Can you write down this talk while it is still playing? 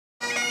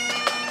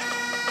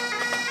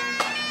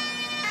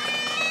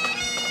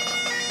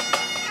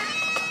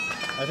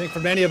I think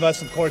for many of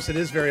us, of course, it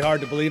is very hard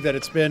to believe that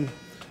it's been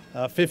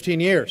 15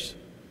 years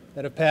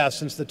that have passed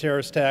since the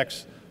terrorist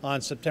attacks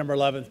on September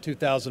 11th,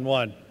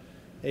 2001,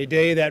 a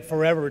day that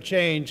forever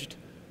changed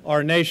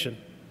our nation.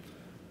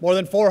 More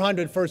than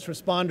 400 first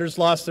responders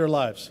lost their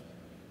lives,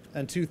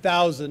 and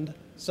 2,000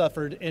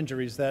 suffered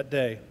injuries that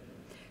day.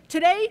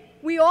 Today,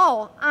 we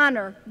all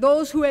honor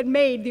those who had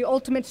made the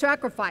ultimate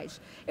sacrifice.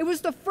 It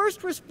was the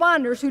first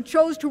responders who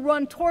chose to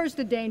run towards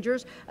the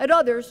dangers, and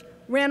others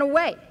ran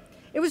away.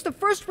 It was the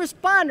first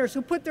responders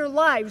who put their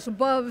lives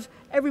above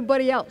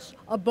everybody else,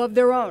 above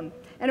their own.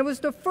 And it was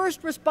the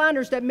first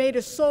responders that made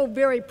us so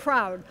very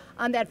proud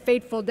on that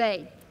fateful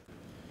day.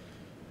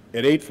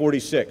 At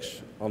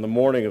 8:46 on the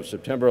morning of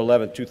September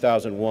 11,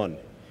 2001,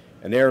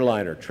 an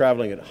airliner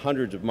traveling at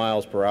hundreds of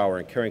miles per hour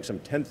and carrying some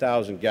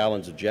 10,000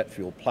 gallons of jet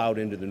fuel plowed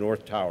into the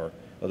North Tower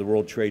of the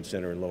World Trade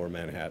Center in Lower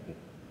Manhattan.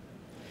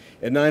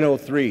 At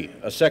 9:03,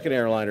 a second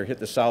airliner hit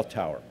the South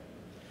Tower.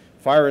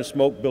 Fire and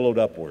smoke billowed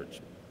upwards.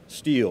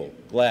 Steel,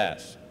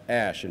 glass,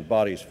 ash, and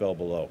bodies fell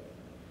below.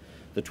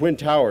 The Twin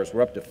Towers,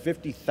 where up to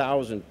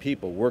 50,000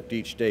 people worked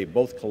each day,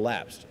 both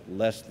collapsed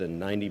less than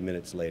 90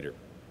 minutes later.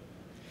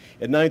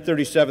 At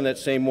 9:37 that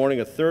same morning,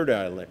 a third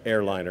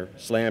airliner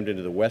slammed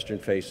into the western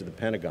face of the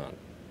Pentagon.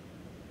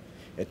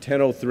 At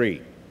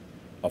 10:03,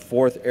 a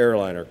fourth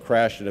airliner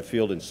crashed in a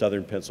field in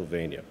southern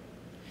Pennsylvania.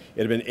 It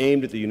had been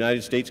aimed at the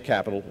United States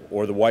Capitol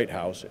or the White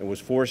House and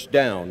was forced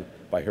down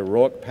by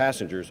heroic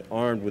passengers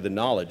armed with the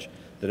knowledge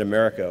that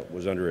America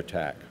was under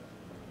attack.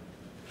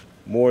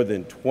 More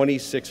than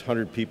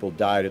 2,600 people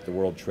died at the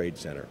World Trade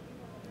Center.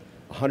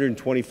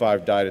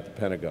 125 died at the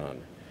Pentagon.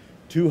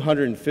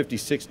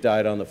 256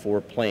 died on the 4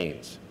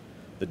 planes.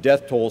 The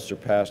death toll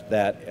surpassed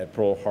that at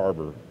Pearl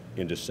Harbor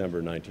in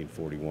December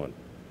 1941.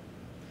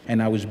 And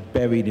I was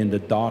buried in the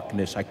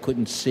darkness. I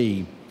couldn't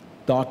see,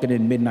 darker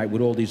than midnight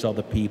with all these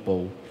other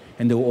people.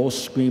 And they were all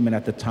screaming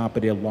at the top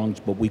of their lungs,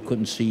 but we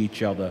couldn't see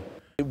each other.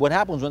 What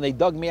happened was when they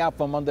dug me out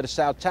from under the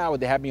South Tower,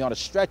 they had me on a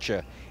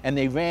stretcher, and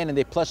they ran and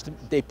they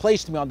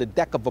placed me on the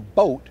deck of a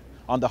boat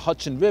on the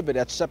Hudson River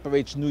that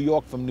separates New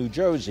York from New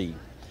Jersey.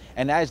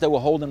 And as they were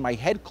holding my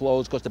head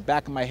closed, because the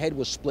back of my head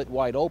was split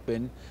wide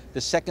open,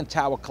 the second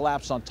tower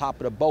collapsed on top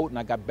of the boat, and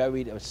I got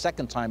buried a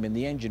second time in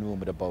the engine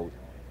room of the boat.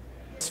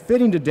 It's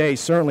fitting today,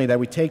 certainly, that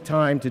we take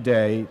time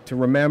today to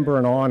remember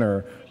and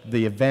honor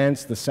the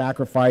events, the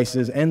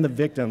sacrifices, and the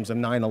victims of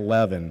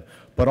 9/11.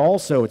 But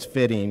also it's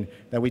fitting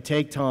that we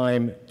take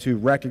time to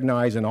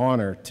recognize and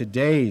honor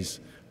today's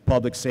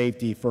public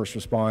safety first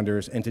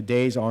responders and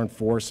today's armed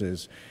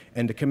forces,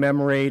 and to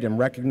commemorate and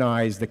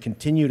recognize the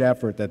continued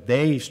effort that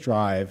they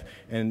strive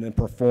and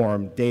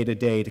perform day to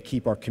day to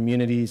keep our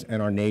communities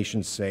and our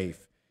nation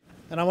safe.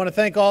 And I want to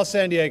thank all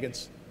San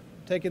Diegans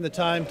for taking the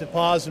time to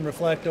pause and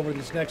reflect over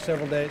these next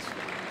several days.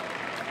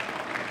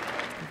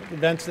 The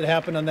events that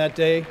happened on that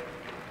day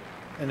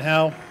and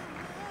how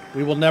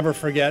we will never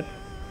forget,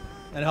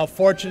 and how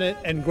fortunate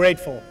and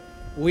grateful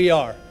we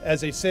are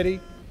as a city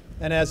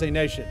and as a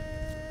nation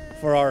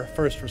for our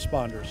first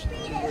responders.